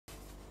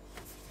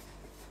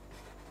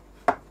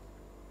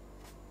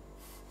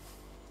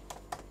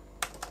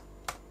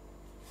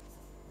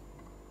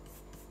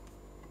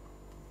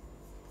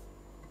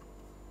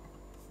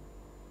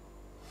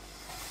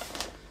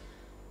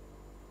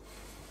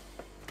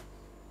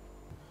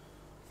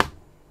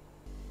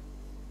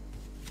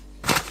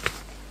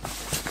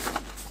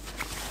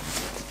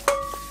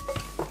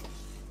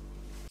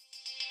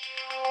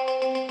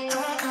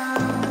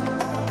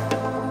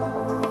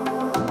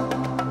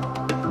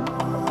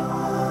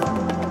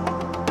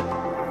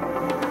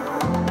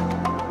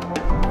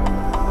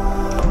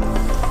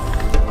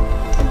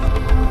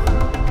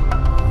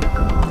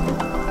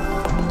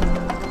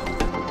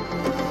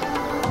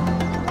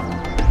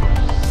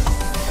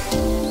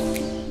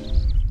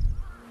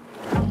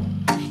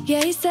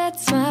Yeah, he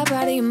sets my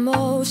body in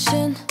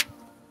motion.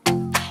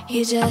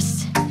 He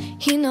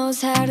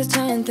knows how to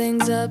turn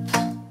things up.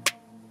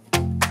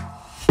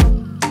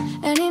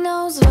 And he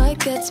knows what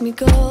gets me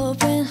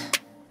going.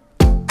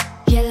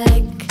 Yeah,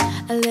 like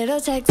a little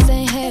text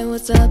saying, hey,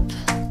 what's up?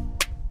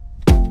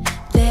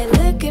 They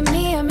look at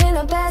me, I'm in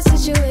a bad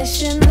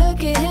situation.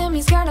 Look at him,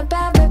 he's got a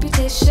bad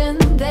reputation.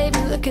 They be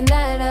looking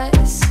at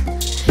us,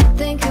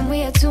 thinking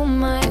we are too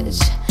much.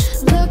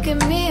 Look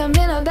at me, I'm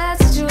in a bad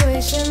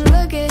situation.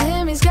 Look at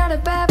him, he's got a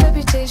bad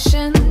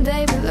reputation.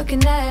 They be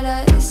looking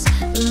at us.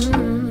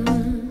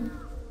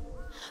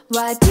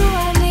 Why do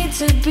I need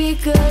to be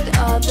good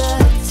all the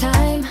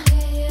time?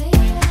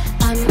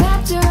 I'm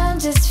wrapped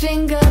around his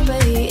finger,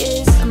 but he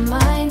is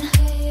mine.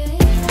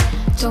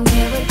 Don't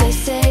care what they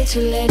say,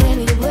 too late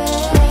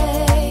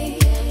anyway.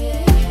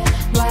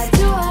 Why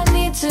do I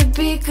need to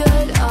be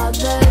good all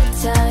the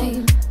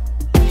time?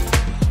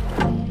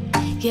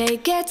 Yeah, he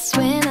gets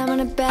when I'm in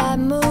a bad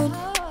mood.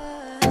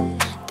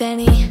 Then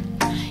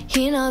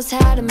he knows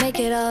how to make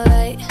it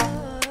alright.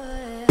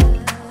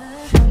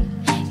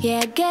 Yeah,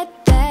 I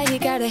get that he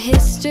got a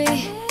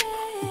history,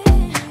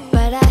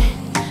 but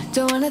I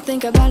don't wanna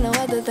think about no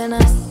other than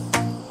us.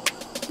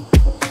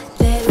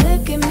 They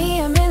look at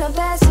me, I'm in a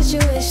bad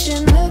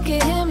situation. Look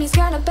at him, he's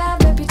got a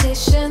bad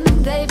reputation.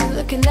 They be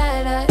looking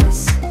at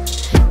us,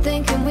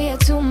 thinking we are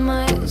too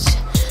much.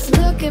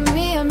 Look at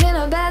me, I'm in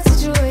a bad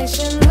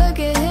situation. Look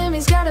at him,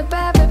 he's got a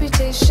bad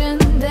reputation.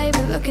 They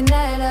be looking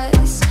at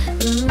us.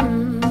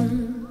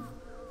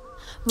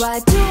 Why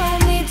do I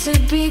need to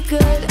be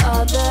good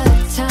all the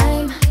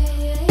time?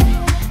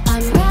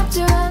 I'm wrapped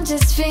around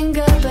his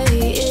finger, but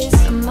he is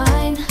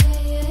mine.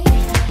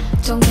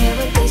 Don't care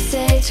what they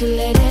say, too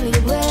late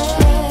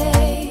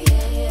anyway.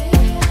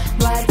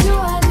 Why do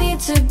I need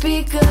to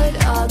be good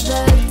all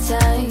the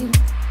time?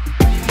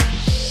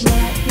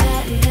 Nah,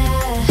 nah,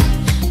 nah,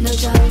 no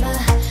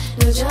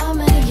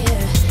drama,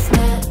 yeah.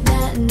 Nah,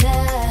 nah,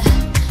 nah,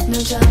 no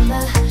drama,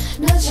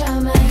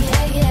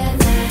 yeah, yeah.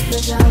 Nah,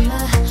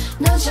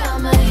 no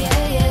drama, yeah.